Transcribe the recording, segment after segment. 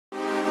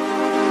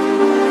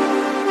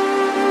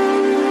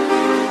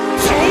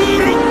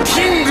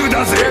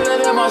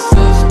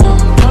system.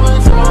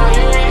 Coming to my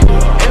head.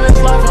 In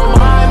this life of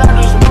mine,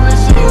 I just wanna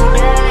see you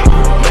dead.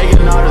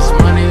 Making all this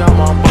money, I'm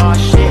on boss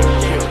shit.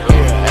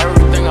 Yeah,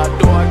 everything I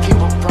do, I keep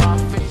a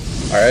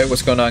profit. Alright,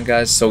 what's going on,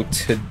 guys? So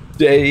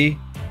today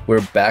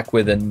we're back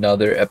with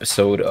another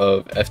episode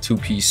of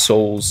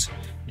F2PSoul's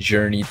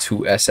journey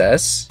to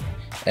SS,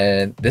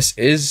 and this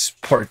is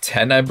part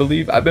 10, I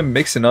believe. I've been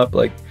mixing up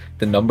like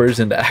the numbers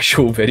in the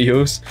actual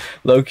videos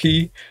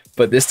low-key,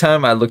 but this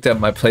time I looked at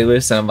my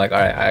playlist and I'm like, all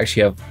right, I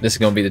actually have, this is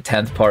gonna be the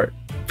 10th part,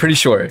 pretty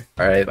sure.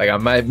 All right, like I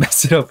might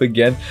mess it up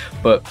again,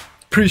 but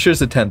pretty sure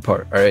it's the 10th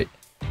part. All right,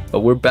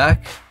 but we're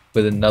back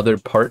with another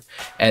part,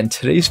 and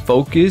today's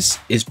focus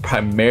is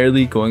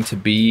primarily going to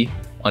be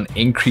on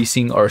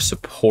increasing our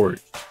support.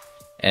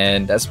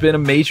 And that's been a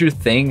major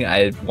thing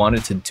I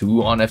wanted to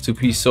do on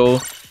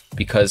F2PSoul,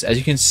 because as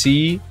you can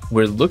see,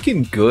 we're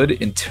looking good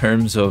in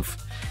terms of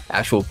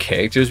actual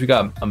characters. We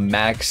got a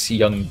max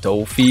young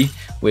Dolphy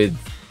with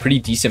pretty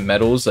decent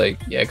medals. Like,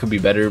 yeah, it could be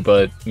better,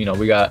 but you know,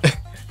 we got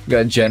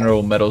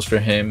general medals for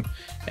him.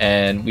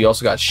 And we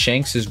also got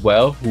Shanks as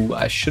well, who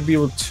I should be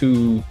able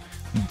to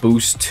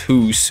boost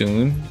to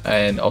soon,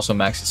 and also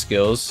max his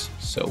skills.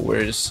 So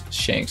where's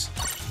Shanks?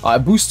 I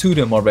boost to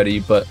him already,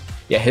 but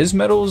yeah, his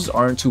medals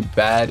aren't too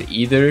bad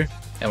either,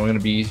 and we're gonna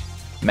be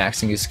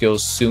maxing his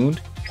skills soon.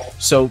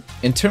 So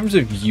in terms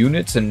of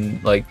units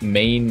and like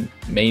main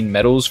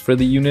medals for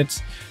the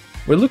units,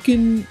 we're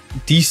looking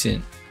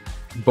decent,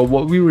 but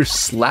what we were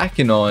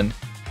slacking on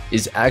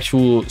is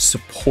actual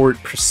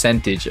support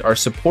percentage. Our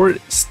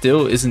support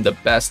still isn't the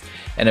best,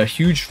 and a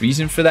huge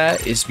reason for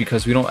that is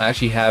because we don't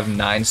actually have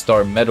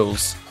 9-star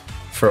medals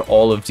for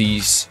all of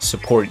these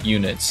support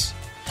units.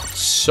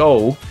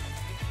 So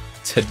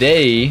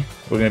today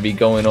we're going to be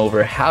going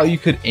over how you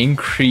could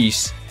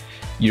increase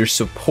your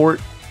support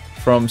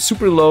from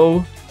super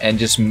low and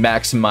just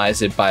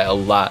maximize it by a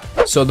lot.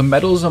 So the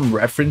medals I'm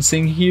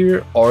referencing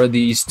here are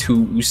these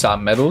two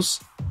Usopp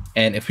medals,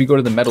 and if we go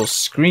to the medal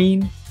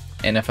screen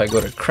and if I go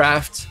to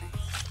craft,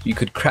 you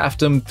could craft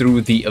them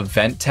through the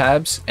event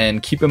tabs,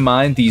 and keep in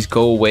mind these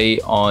go away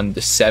on the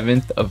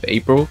 7th of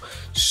April,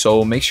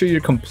 so make sure you're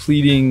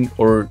completing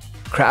or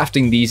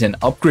crafting these and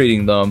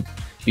upgrading them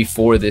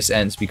before this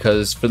ends,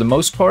 because for the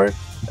most part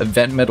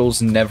event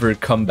medals never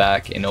come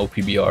back in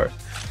OPBR.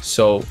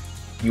 So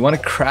you want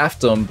to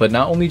craft them, but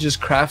not only just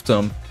craft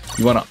them,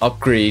 you want to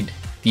upgrade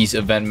these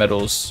event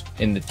medals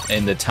in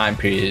the time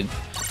period,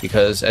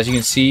 because as you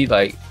can see,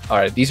 like, all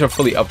right, these are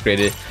fully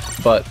upgraded,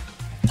 but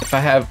if I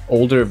have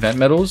older event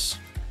medals,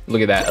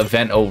 look at that,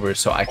 event over,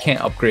 so I can't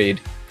upgrade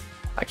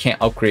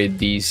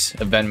these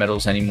event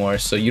medals anymore.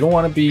 So you don't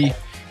want to be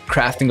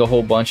crafting a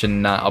whole bunch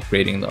and not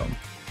upgrading them.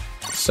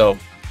 So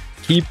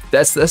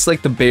that's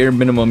like the bare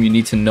minimum you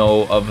need to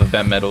know of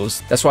event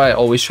medals. That's why I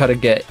always try to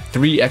get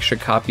 3 extra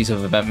copies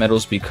of event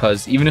medals,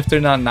 because even if they're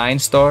not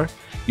 9-star,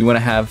 you want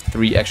to have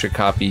 3 extra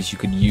copies you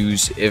could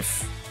use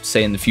if,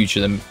 say, in the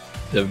future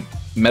the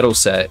medal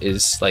set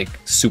is like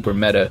super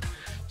meta.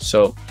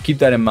 So keep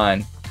that in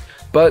mind.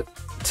 But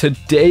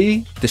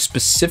today the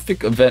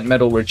specific event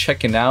medal we're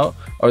checking out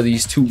are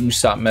these 2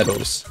 Usopp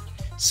medals.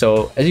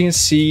 So as you can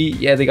see,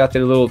 yeah, they got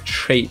their little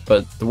trait,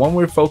 but the one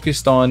we're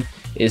focused on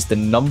is the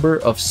number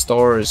of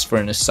stars for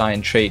an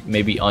assigned trait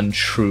may be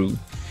untrue,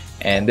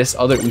 and this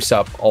other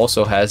Usopp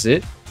also has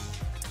it.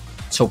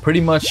 So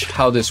pretty much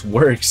how this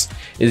works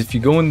is if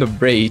you go in the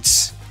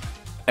rates,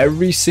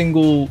 every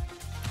single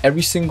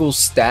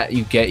stat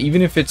you get,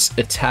 even if it's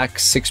attack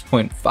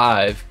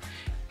 6.5,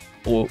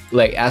 or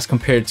like as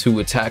compared to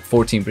attack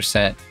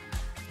 14%,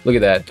 look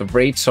at that, the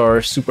rates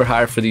are super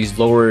high for these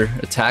lower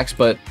attacks,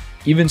 but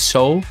even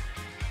so,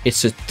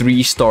 it's a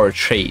 3-star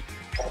trait.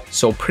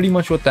 So pretty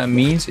much what that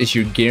means is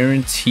you're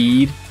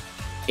guaranteed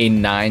a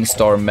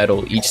 9-star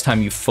medal each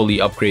time you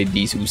fully upgrade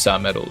these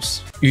Usopp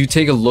medals. If you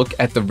take a look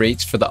at the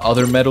rates for the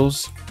other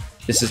medals,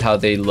 this is how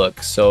they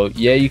look. So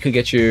yeah, you could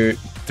get your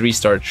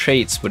 3-star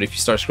traits, but if you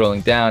start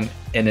scrolling down,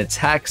 an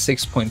attack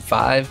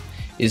 6.5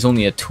 is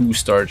only a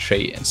 2-star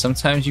trait, and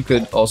sometimes you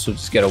could also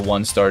just get a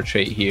 1-star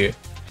trait here.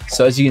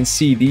 So as you can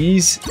see,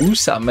 these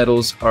Usopp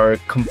medals are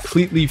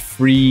completely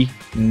free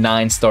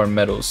 9-star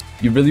medals.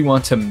 You really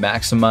want to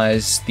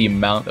maximize the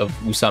amount of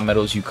Usopp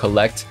medals you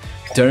collect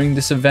during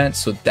this event,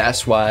 so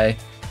that's why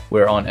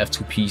we're on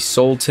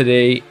F2PSoul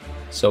today,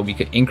 so we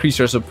could increase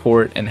our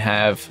support and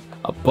have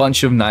a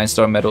bunch of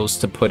 9-star medals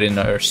to put in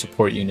our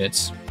support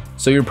units.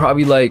 So you're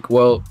probably like,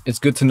 well, it's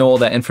good to know all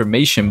that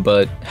information,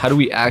 but how do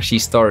we actually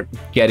start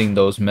getting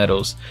those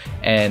medals?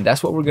 And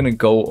that's what we're gonna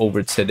go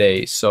over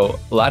today. So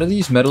a lot of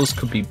these medals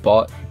could be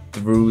bought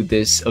through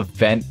this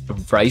event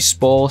rice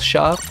ball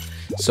shop.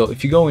 So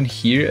if you go in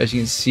here, as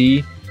you can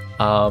see,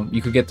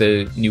 you could get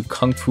the new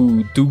Kung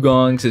Fu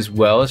Dugongs as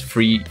well as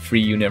free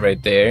unit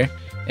right there,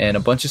 and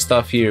a bunch of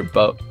stuff here.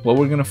 But what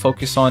we're gonna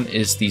focus on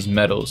is these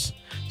medals.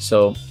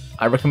 So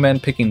I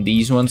recommend picking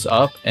these ones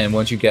up, and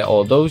once you get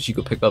all those, you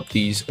could pick up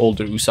these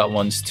older Usopp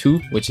ones too,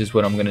 which is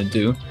what I'm gonna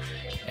do.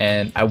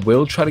 And I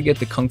will try to get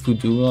the Kung Fu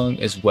Dugong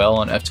as well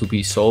on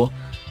F2PSoul,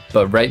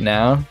 but right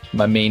now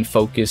my main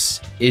focus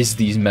is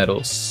these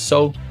medals.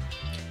 So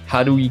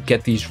how do we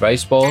get these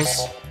rice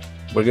balls?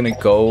 We're gonna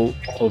go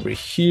over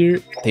here.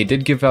 They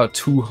did give out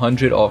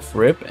 200 off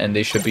rip, and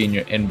they should be in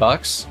your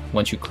inbox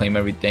once you claim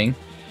everything.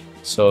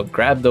 So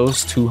grab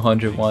those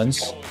 200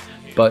 ones,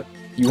 but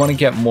you want to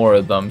get more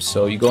of them.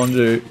 So you go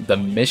under the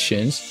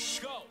missions,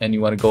 and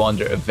you want to go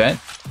under event.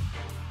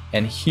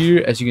 And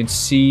here, as you can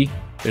see,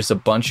 there's a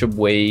bunch of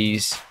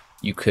ways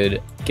you could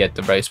get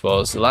the rice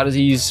balls. A lot of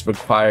these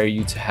require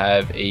you to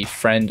have a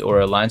friend or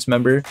alliance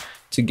member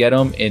to get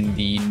them in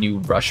the new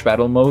rush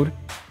battle mode.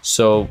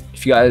 So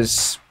if you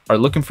guys are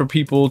looking for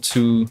people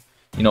to,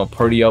 you know,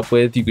 party up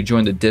with, you could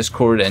join the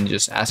Discord and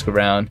just ask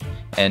around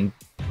and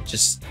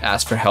just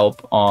ask for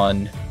help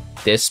on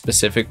this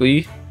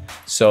specifically.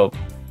 So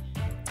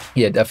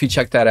yeah, definitely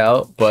check that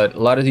out. But a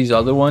lot of these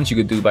other ones you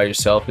could do by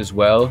yourself as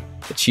well.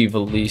 Achieve at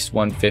least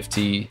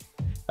 150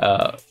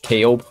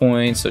 KO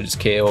points, so just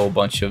KO a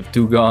bunch of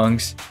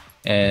dugongs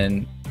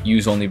and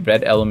use only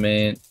red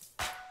element,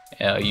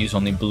 use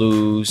only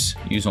blues,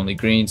 use only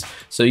greens.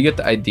 So you get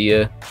the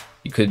idea.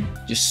 You could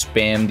just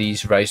spam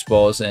these rice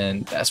balls,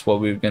 and that's what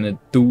we're gonna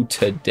do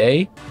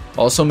today.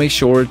 Also, make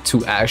sure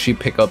to actually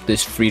pick up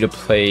this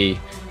free-to-play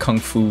Kung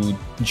Fu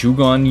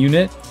Jugon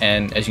unit,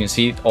 and as you can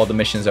see, all the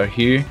missions are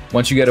here.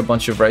 Once you get a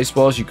bunch of rice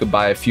balls, you could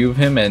buy a few of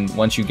him, and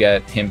once you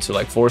get him to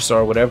like 4-star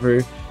or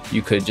whatever,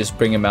 you could just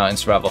bring him out in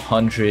Survival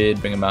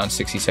 100, bring him out in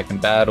 60-second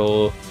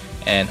battle,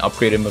 and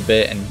upgrade him a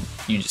bit, and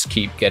you just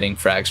keep getting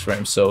frags for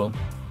him. So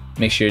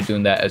make sure you're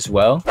doing that as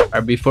well. All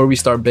right, before we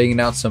start banging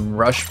out some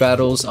rush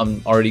battles,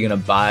 I'm already gonna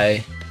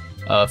buy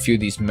a few of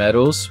these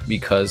medals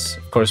because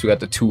of course we got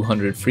the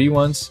 200 free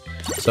ones.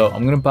 So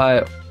I'm gonna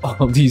buy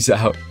all these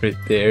out right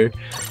there.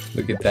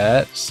 Look at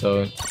that.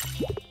 So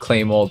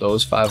claim all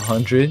those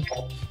 500.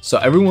 So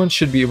everyone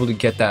should be able to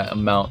get that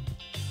amount,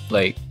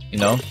 like, you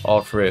know,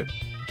 off rip.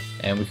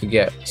 And we could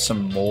get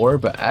some more,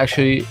 but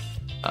actually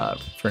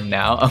for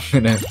now I'm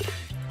gonna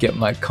get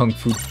my Kung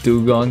Fu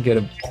Dugong, get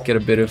a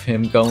bit of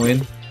him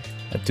going.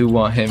 I do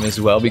want him as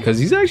well because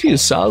he's actually a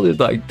solid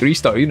like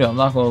 3-star, you know, I'm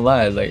not gonna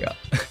lie, like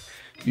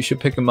you should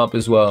pick him up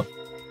as well.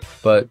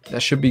 But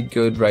that should be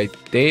good right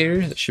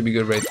there. That should be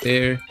good right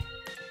there.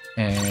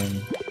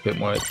 And a bit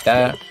more of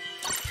that.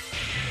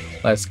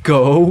 Let's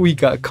go. We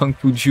got Kung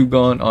Fu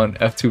Jugon on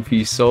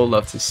F2PSoul's.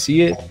 Love to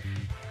see it.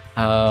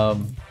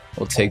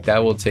 We'll take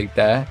that, we'll take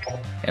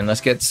that. And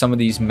let's get some of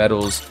these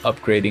medals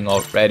upgrading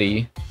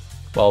already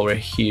while we're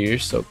here.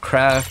 So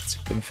craft,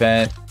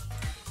 event.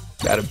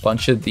 Got a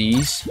bunch of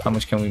these. How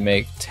much can we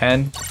make?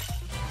 10.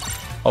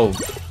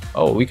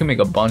 Oh, we can make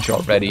a bunch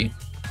already.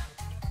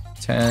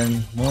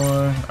 10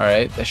 more. All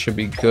right, that should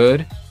be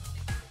good.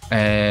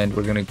 And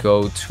we're gonna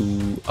go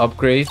to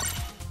upgrade.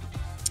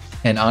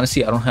 And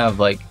honestly, I don't have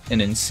like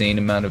an insane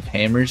amount of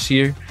hammers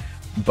here,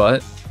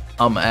 but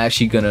I'm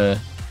actually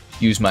gonna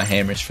use my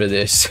hammers for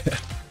this.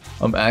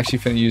 I'm actually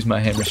gonna use my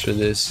hammers for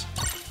this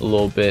a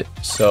little bit.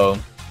 So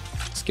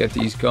let's get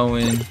these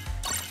going.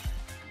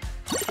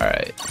 All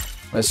right.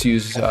 Let's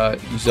use up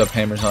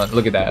hammers on.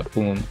 Look at that,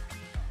 boom,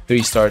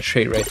 3-star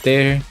trait right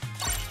there.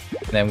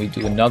 And then we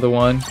do another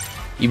one.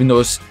 Even though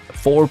it's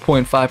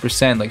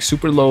 4.5%, like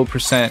super low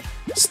percent,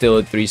 still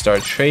a 3-star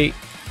trait.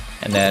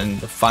 And then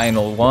the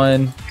final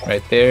one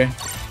right there,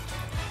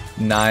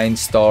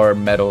 9-star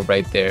medal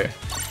right there,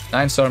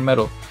 9-star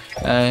medal.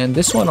 And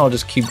this one I'll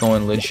just keep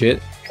going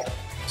legit.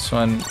 This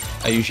one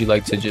I usually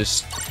like to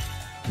just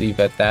leave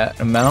at that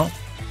amount.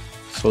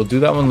 So we'll do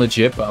that one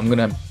legit, but I'm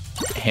gonna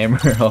hammer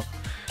up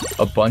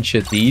a bunch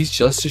of these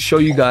just to show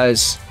you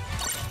guys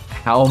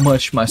how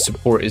much my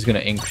support is going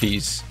to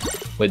increase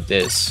with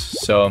this.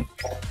 So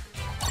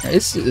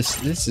this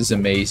is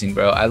amazing,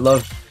 bro. I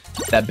love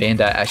that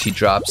Bandai actually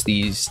drops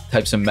these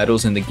types of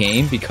medals in the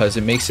game because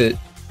it makes it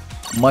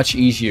much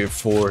easier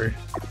for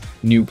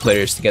new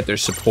players to get their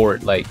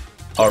support like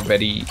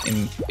already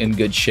in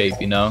good shape,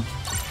 you know,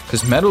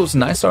 because medals,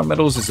 9-star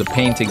medals is a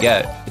pain to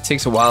get. It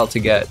takes a while to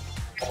get,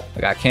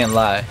 like, I can't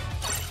lie.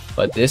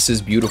 But this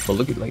is beautiful.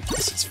 Look at, like,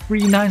 this is free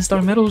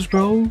 9-star medals,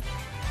 bro.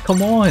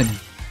 Come on.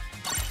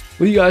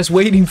 What are you guys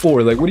waiting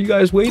for? Like, what are you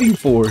guys waiting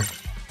for?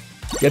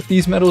 Get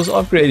these medals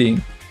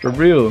upgrading. For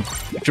real.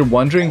 If you're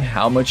wondering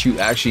how much you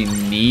actually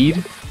need,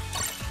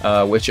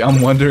 which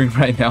I'm wondering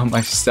right now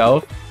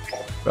myself,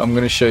 but I'm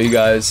going to show you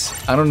guys.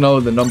 I don't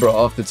know the number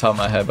off the top of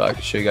my head, but I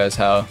can show you guys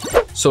how.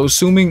 So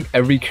assuming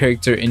every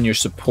character in your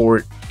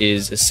support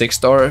is a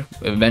 6-star,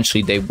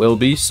 eventually they will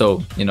be.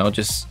 So, you know,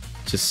 just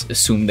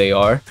assume they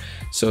are.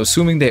 So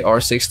assuming they are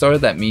 6-star,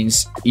 that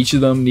means each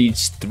of them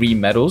needs 3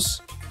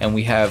 medals, and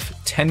we have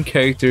 10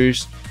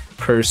 characters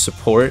per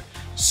support.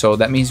 So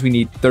that means we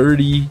need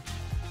 30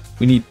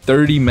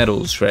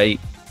 medals, right?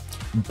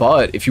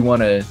 But if you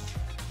want to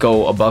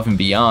go above and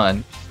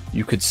beyond,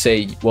 you could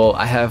say, well,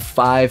 I have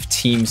 5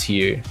 teams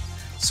here,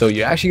 so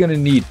you're actually going to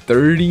need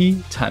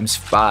 30 times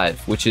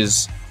 5, which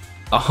is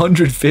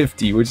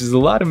 150, which is a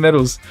lot of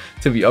medals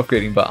to be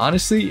upgrading. But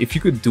honestly, if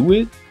you could do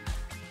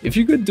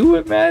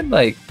it, man,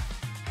 like,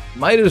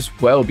 might as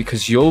well,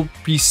 because you'll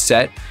be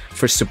set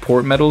for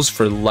support medals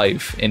for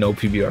life in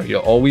OPBR.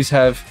 You'll always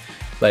have,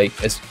 like,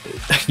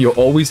 you'll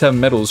always have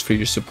medals for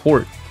your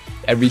support.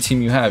 every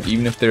team you have,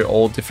 even if they're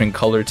all different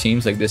color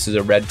teams. Like this is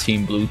a red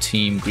team, blue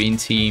team, green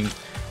team,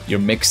 your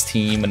mixed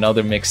team,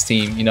 another mixed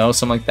team, you know,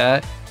 something like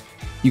that.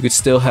 You could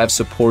still have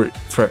support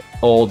for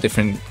all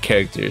different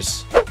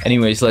characters.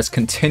 Anyways, let's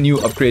continue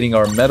upgrading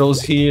our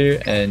medals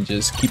here and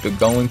just keep it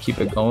going, keep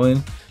it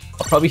going.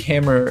 I'll probably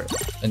hammer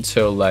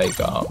until like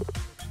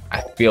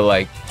I feel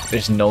like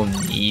there's no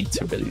need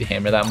to really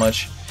hammer that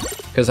much,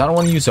 because I don't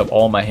want to use up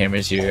all my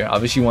hammers here.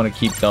 Obviously, you want to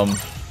keep them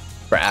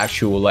for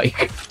actual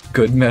like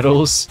good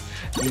medals.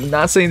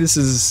 Not saying this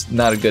is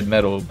not a good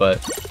medal, but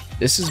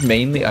this is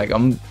mainly like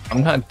I'm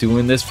not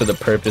doing this for the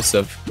purpose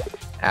of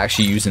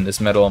actually using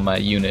this medal on my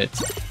unit.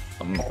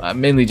 I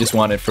mainly just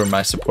want it for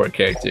my support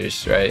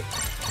characters, right?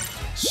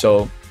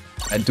 So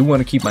I do want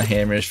to keep my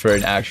hammers for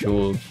an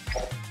actual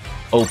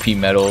OP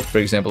medal. For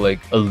example, like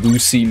a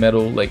Lucy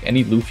medal, like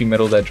any Luffy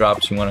medal that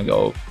drops, you want to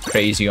go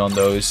crazy on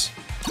those.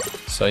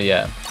 So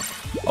yeah,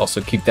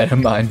 also keep that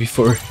in mind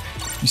before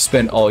you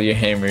spend all your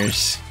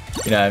hammers,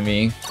 you know what I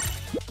mean?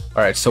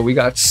 All right, so we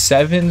got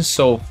 7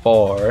 so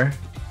far.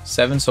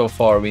 7 so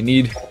far. We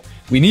need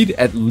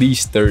at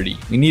least 30.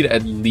 We need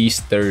at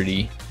least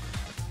 30.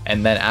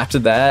 And then after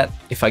that,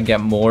 if I get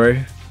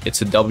more,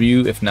 it's a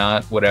W. If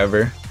not,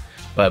 whatever.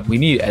 But we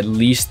need at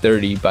least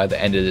 30 by the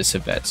end of this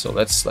event. So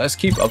let's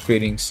keep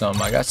upgrading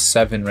some. I got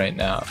 7 right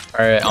now.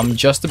 All right, I'm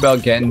just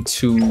about getting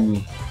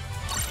to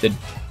the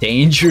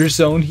danger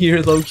zone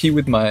here, low-key,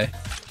 with my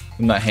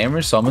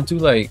hammer. So I'm gonna do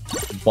like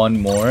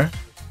 1 more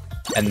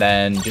and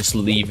then just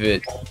leave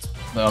it.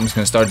 I'm just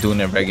gonna start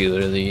doing it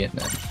regularly, and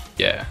then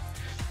yeah,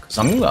 because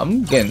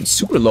I'm getting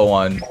super low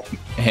on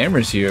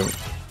hammers here.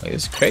 Like,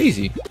 it's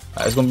crazy.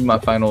 It's gonna be my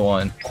final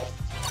one.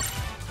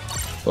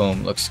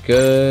 Boom, looks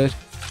good.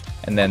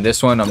 And then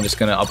this one I'm just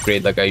gonna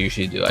upgrade like I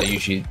usually do. I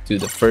usually do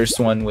the first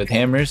one with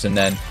hammers and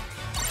then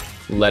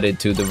let it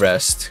do the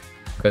rest,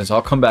 because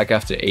I'll come back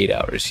after 8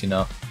 hours, you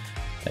know,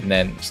 and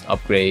then just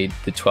upgrade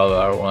the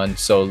 12-hour one.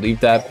 So leave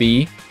that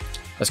be.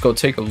 Let's go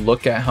take a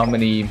look at how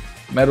many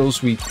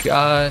medals we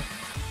got.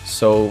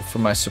 So for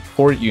my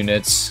support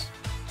units,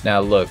 now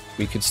look,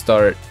 we could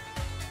start.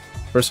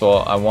 First of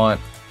all, I want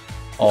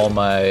all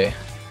my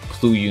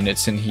blue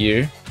units in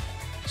here,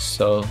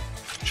 so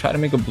try to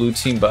make a blue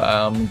team,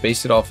 but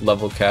base it off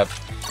level cap.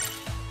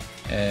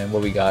 And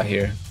what we got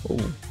here?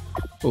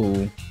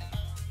 Ooh,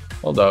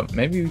 hold up,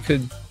 maybe we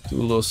could do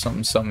a little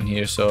something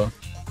here. So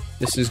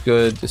this is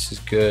good, this is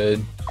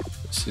good,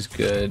 this is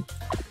good,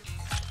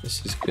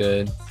 this is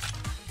good.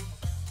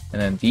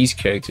 And then these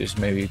characters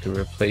maybe you could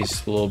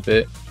replace a little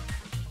bit.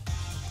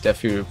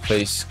 Definitely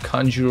replace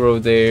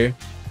Kanjuro there,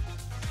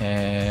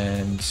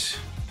 and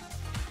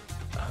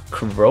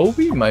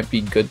Kurobi might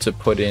be good to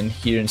put in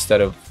here instead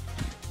of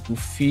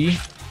Luffy,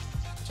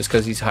 just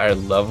because he's higher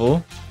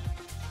level.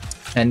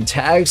 And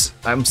tags,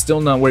 I'm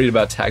still not worried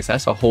about tags.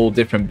 That's a whole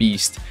different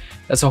beast.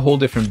 That's a whole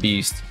different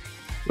beast.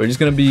 We're just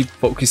gonna be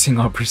focusing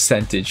on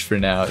percentage for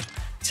now.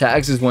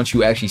 Tags is once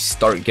you actually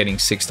start getting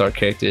 6-star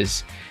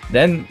characters,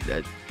 then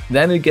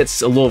it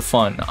gets a little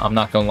fun. I'm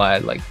not gonna lie,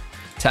 like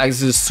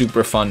tags is a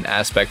super fun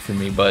aspect for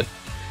me, but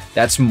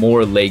that's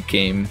more late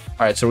game.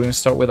 All right, so we're gonna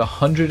start with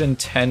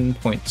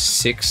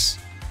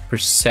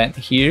 110.6%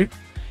 here,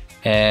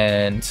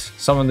 and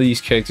some of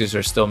these characters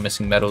are still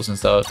missing medals and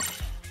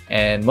stuff,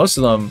 and most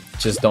of them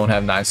just don't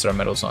have 9-star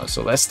medals on.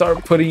 So let's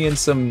start putting in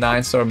some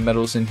 9-star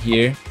medals in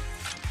here.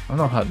 I don't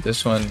know how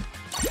this one,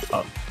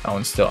 oh, that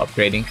one's still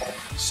upgrading.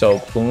 So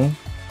boom,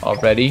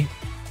 already.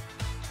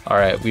 All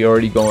right, we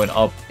already going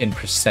up in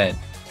percent.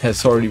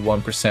 That's already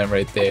 1%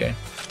 right there.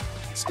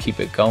 Let's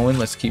keep it going.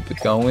 Let's keep it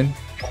going.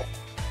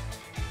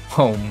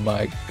 Oh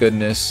my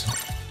goodness.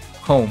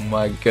 Oh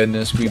my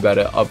goodness. We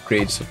better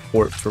upgrade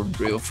support for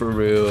real, for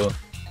real.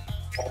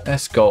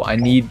 Let's go. I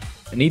need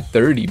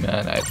 30,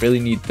 man. I really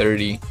need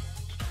 30.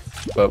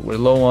 But we're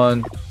low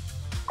on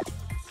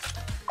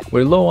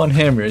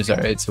hammers,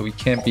 alright, so we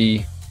can't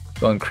be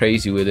going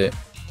crazy with it.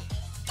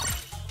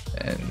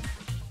 And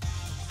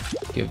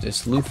give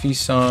this Luffy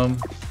some.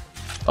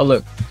 Oh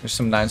look, there's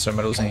some 9-star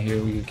medals in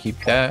here. We can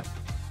keep that.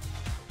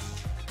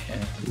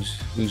 And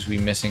who's we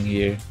missing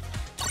here?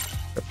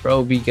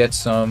 Roby gets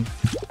some.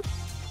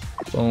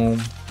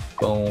 Boom,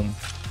 boom,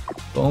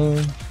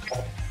 boom.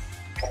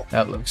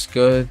 That looks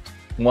good.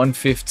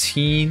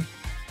 115,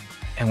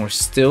 and we're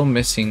still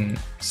missing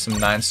some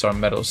 9-star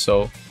medals.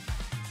 So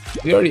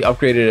we already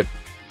upgraded it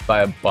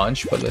by a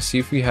bunch, but let's see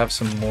if we have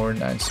some more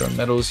 9-star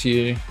medals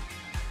here.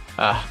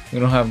 We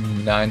don't have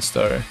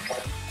 9-star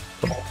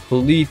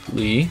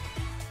completely. I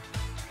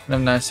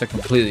don't have 9-star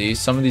completely.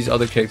 Some of these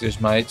other characters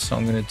might, so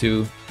I'm gonna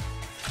do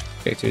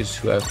characters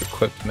who have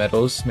equipped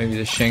medals. Maybe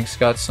the Shanks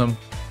got some.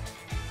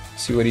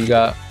 See what he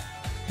got.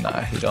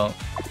 Nah, he don't.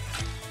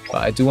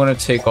 But I do want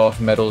to take off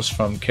medals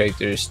from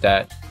characters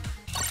that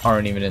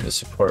aren't even in the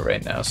support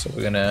right now, so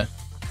we're gonna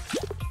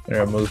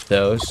remove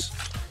those.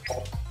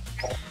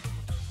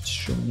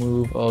 Let's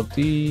remove all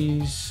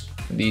these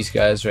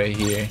guys right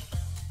here.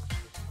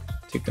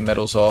 Take the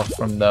medals off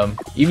from them,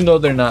 even though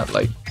they're not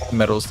like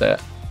medals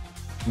that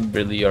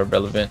really are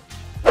relevant.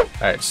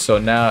 Alright, so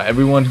now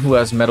everyone who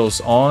has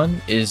medals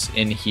on is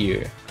in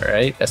here.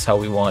 Alright, that's how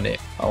we want it.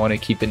 I want to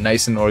keep it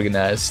nice and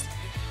organized.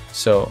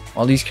 So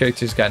all these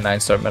characters got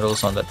 9-star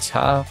medals on the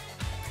top.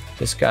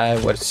 This guy,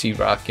 what's he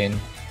rocking?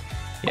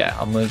 Yeah,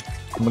 I'm gonna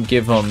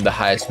give him the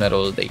highest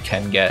medal they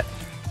can get.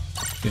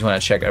 Just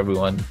want to check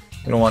everyone.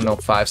 We don't want no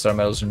 5-star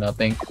medals or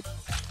nothing.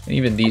 And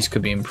even these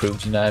could be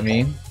improved, you know what I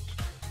mean?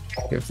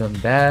 Give them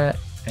that.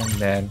 And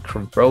then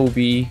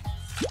Karobi,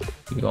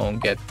 you don't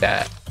get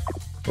that.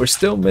 We're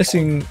still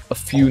missing a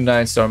few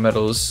 9-star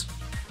medals,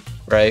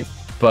 right?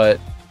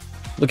 But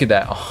look at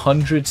that,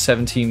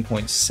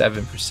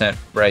 117.7%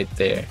 right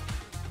there.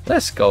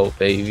 Let's go,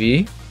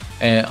 baby.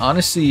 And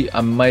honestly,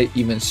 I might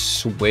even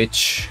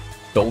switch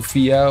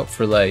Dofi out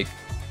for like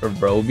a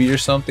Roby or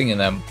something, and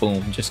then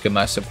boom, just get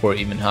my support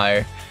even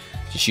higher.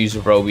 Just use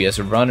a Roby as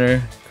a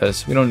runner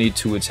because we don't need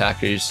 2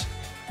 attackers.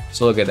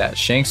 So look at that,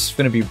 Shanks is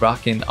gonna be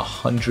rocking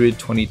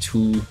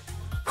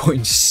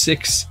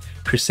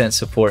 122.6%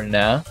 support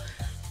now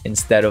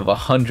instead of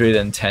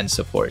 110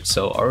 support.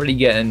 So already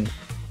getting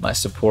my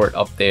support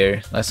up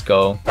there. Let's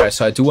go. Alright,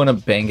 so I do want to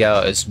bang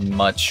out as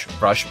much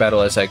rush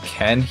battle as I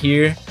can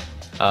here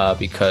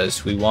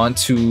because we want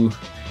to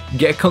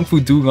get Kung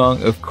Fu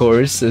Dugong, of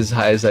course, as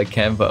high as I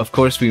can, but of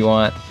course we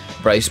want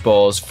rice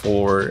balls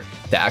for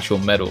the actual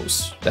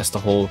medals. That's the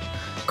whole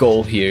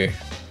goal here.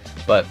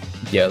 But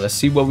yeah, let's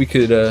see what we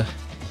could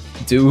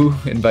do.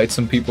 Invite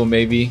some people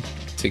maybe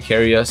to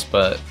carry us,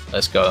 but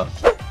let's go.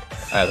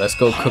 Alright, let's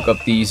go cook up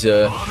these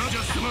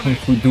Kung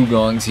Fu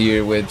Dugongs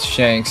here with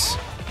Shanks.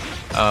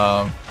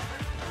 Alright,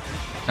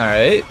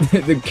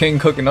 the king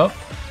cooking up.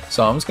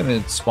 So I'm just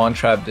gonna spawn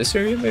trap this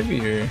area maybe,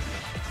 or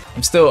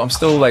I'm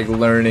still like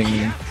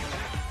learning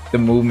the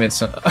movements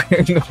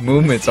the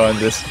movements on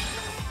this.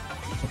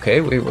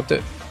 Okay, wait, what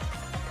the?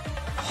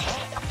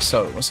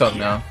 So what's up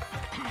now?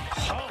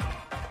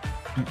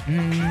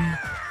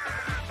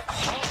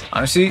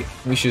 Honestly,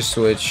 we should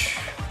switch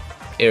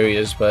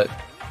areas, but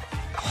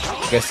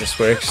I guess this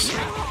works.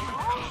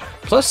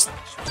 Plus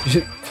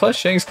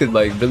Shanks could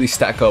like really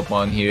stack up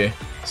on here.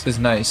 This is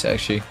nice,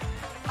 actually.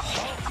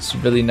 It's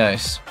really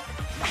nice.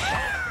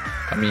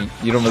 I mean,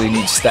 you don't really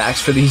need stacks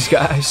for these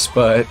guys,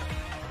 but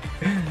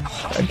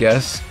I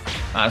guess.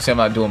 Honestly, I'm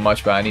not doing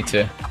much, but I need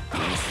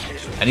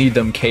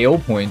them KO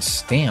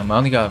points. Damn,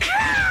 I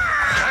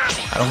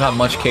don't got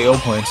much KO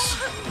points.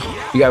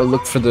 You gotta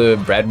look for the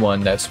red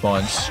one that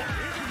spawns.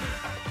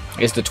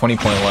 It's the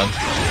 20-point one.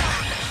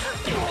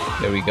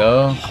 There we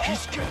go.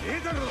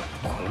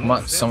 Come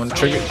on, someone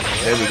triggered.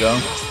 There we go.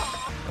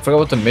 I forgot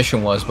what the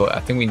mission was, but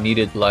I think we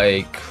needed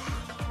like,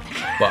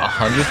 what,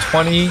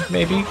 120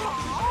 maybe?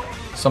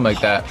 Something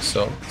like that.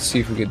 So let's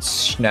see if we could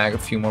snag a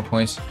few more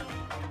points.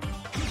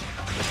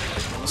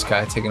 This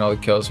guy taking all the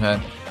kills,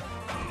 man.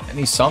 I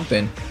need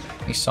something.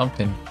 I need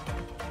something.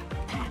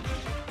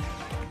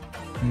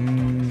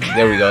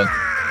 There we go.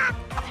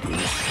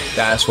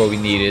 That's what we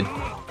needed.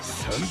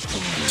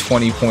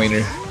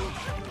 20-pointer.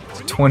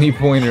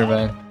 20-pointer,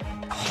 man.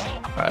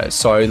 Alright,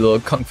 sorry, little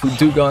Kung Fu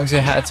Dugongs.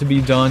 It had to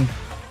be done.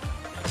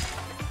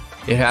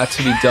 It had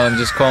to be done.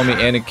 Just call me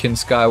Anakin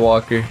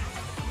Skywalker.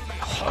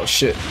 Oh,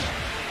 shit.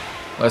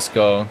 Let's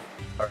go.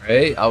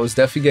 Alright, I was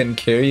definitely getting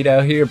carried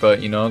out here,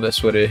 but you know,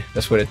 that's what it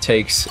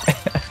takes.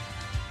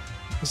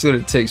 That's what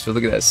it takes. But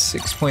look at that,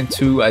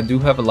 6.2. I do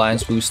have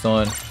Alliance boost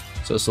on,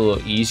 so it's a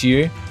little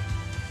easier.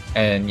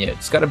 And yeah,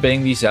 just gotta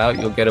bang these out.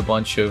 You'll get a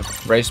bunch of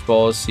rice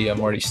balls. See, I'm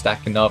already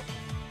stacking up.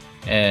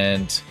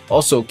 And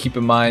also keep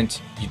in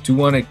mind, you do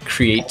want to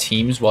create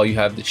teams while you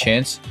have the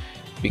chance,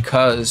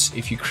 because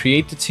if you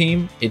create the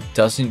team, it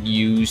doesn't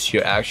use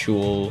your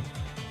actual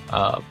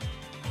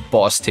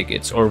boss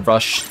tickets or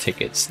rush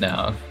tickets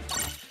now.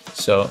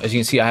 So as you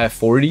can see, I have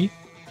 40,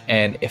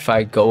 and if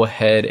I go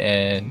ahead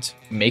and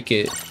make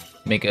a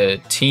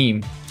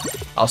team,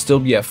 I'll still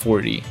be at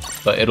 40,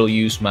 but it'll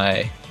use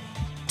my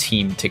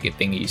team ticket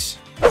thingies.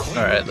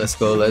 Alright, let's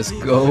go, let's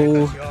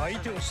go.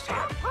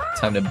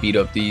 Time to beat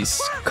up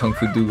these Kung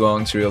Fu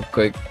Dugongs real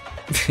quick.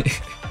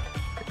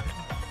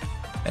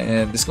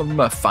 And this is gonna be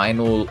my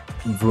final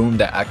room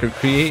that I could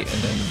create,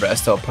 and then the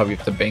rest I'll probably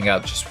have to bang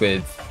out just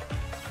with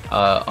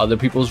other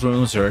people's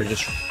rooms, or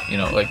just, you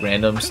know, like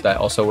randoms. That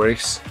also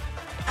works.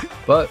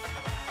 But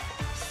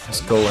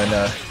let's go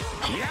and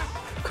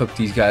cook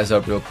these guys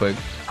up real quick.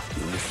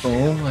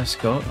 Boom, let's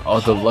go. Oh,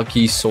 the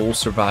lucky soul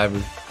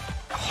survivor.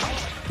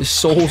 The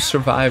soul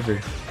survivor.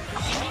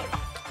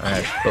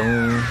 Alright,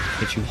 boom.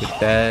 Hit you with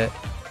that.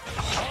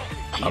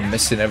 I'm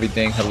missing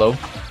everything. Hello?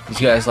 These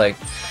guys like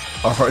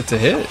are hard to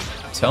hit.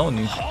 I'm telling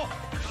you.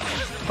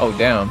 Oh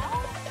damn.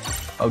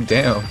 Oh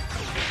damn.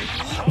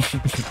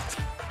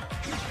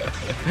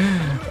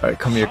 Alright,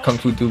 come here, Kung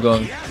Fu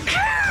Dugong.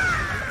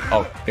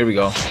 Oh, here we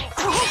go.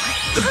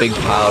 The big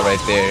pile right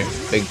there.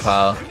 Big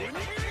pile.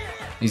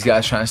 These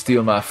guys trying to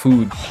steal my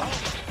food.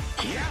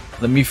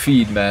 Let me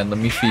feed, man. Let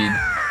me feed.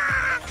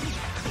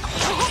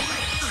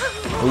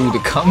 Ooh, the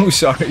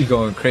Kamusari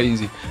going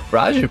crazy.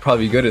 Roger's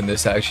probably good in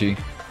this, actually.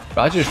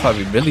 Roger's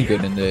probably really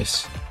good in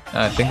this.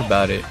 Now I think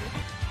about it.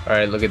 All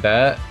right, look at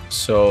that.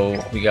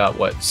 So we got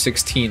what,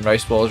 16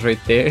 rice balls right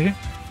there.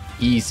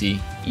 Easy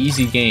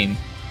game.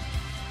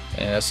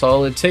 And that's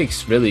all it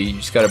takes, really. You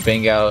just gotta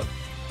bang out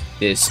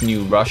this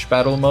new rush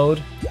battle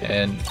mode,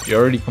 and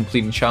you're already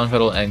completing challenge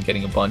battle and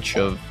getting a bunch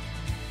of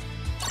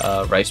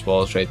rice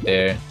balls right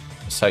there.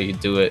 That's how you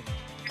do it.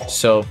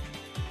 So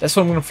that's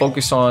what I'm gonna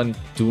focus on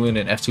doing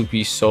in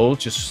F2PSoul.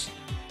 Just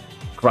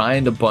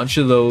grind a bunch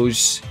of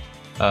those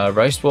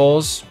rice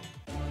balls,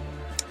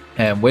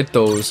 and with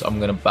those I'm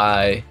gonna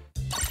buy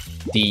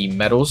the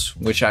medals,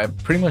 which I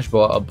pretty much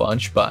bought a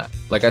bunch, but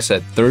like I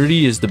said,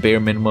 30 is the bare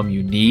minimum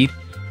you need,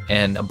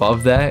 and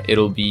above that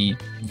it'll be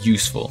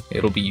useful.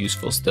 It'll be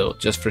useful still,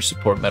 just for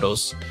support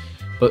medals.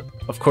 But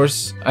of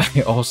course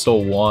I also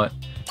want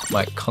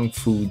my Kung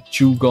Fu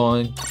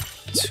Jugon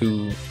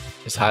to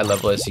as high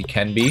level as he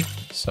can be,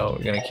 so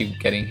we're gonna keep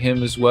getting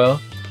him as well.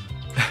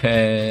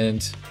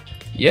 And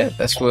yeah,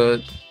 that's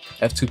what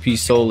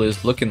F2PSoul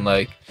is looking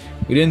like.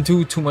 We didn't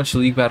do too much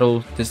league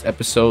battle this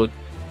episode,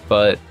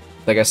 but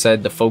like I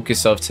said, the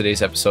focus of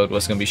today's episode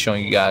was going to be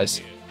showing you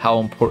guys how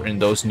important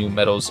those new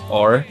medals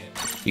are,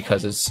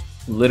 because it's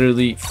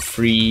literally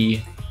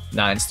free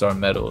 9-star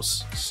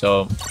medals.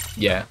 So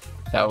yeah,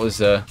 that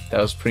was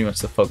pretty much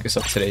the focus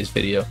of today's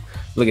video.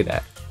 Look at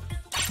that,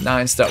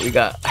 9-star. We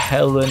got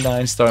hella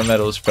 9-star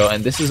medals, bro,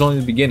 and this is only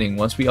the beginning.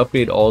 Once we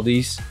upgrade all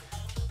these,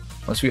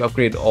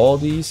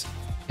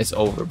 it's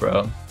over,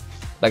 bro.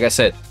 Like I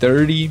said,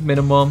 30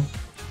 minimum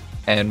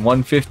and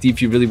 150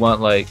 if you really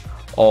want like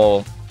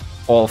all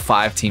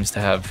 5 teams to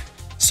have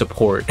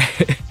support,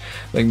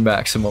 like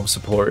maximum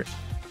support.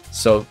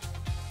 So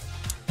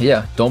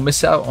yeah, don't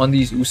miss out on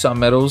these USAM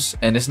medals.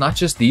 And it's not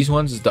just these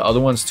ones, it's the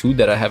other ones too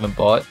that I haven't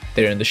bought.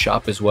 They're in the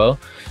shop as well.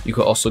 You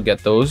could also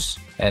get those,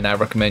 and I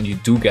recommend you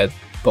do get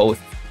both,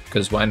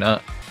 because why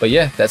not? But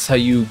yeah, that's how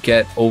you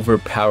get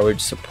overpowered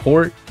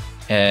support,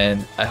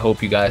 and I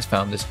hope you guys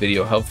found this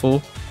video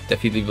helpful.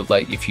 Definitely leave a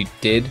like if you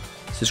did,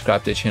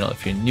 subscribe to the channel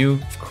if you're new,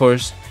 of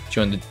course,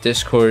 join the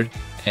Discord,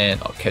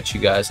 and I'll catch you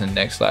guys in the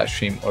next live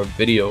stream or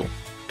video.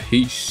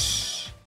 Peace.